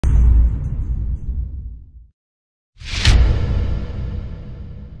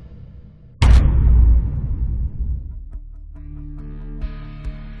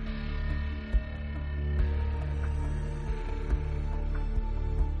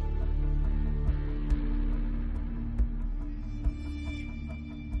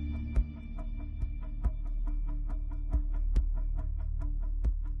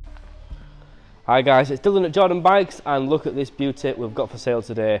Hi guys, it's Dylan at Jordanbikes, and look at this beauty we've got for sale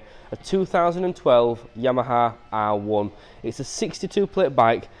today. A 2012 Yamaha R1. It's a 62 plate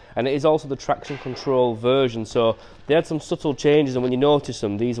bike, and it is also the traction control version, so they had some subtle changes, and when you notice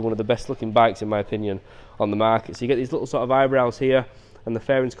them, these are one of the best looking bikes in my opinion on the market. So you get these little sort of eyebrows here and the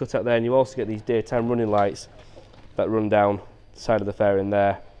fairings cut out there, and you also get these daytime running lights that run down the side of the fairing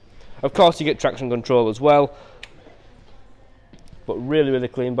there. Of course you get traction control as well, but really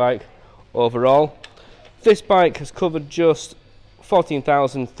clean bike overall. This bike has covered just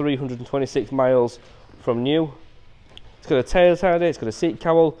 14,326 miles from new. It's got a tail tidy, it's got a seat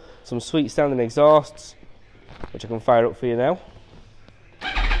cowl, some sweet sounding exhausts, which I can fire up for you now.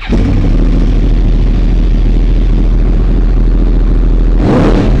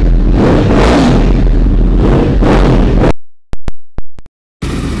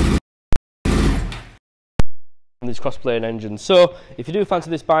 These cross-playing engines. So if you do fancy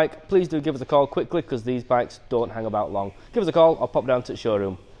this bike, please do give us a call quickly, because these bikes don't hang about long. Give us a call or pop down to the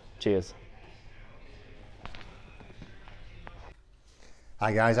showroom. Cheers.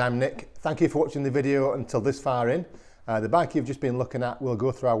 Hi guys, I'm Nick. Thank you for watching the video until this far in. The bike you've just been looking at will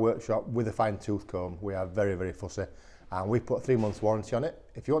go through our workshop with a fine tooth comb. We are very fussy, and we put 3 months warranty on it.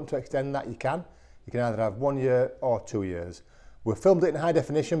 If you want to extend that, you can. You can either have 1 year or 2 years. We've filmed it in high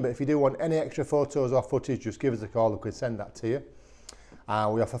definition, but if you do want any extra photos or footage, just give us a call, we can send that to you.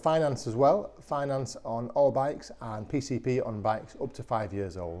 We offer finance as well, finance on all bikes and PCP on bikes up to 5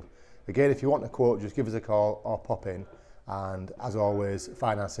 years old. Again, if you want a quote, just give us a call or pop in, and as always,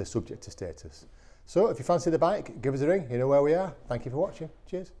 finance is subject to status. So if you fancy the bike, give us a ring, you know where we are. Thank you for watching,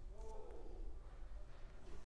 cheers.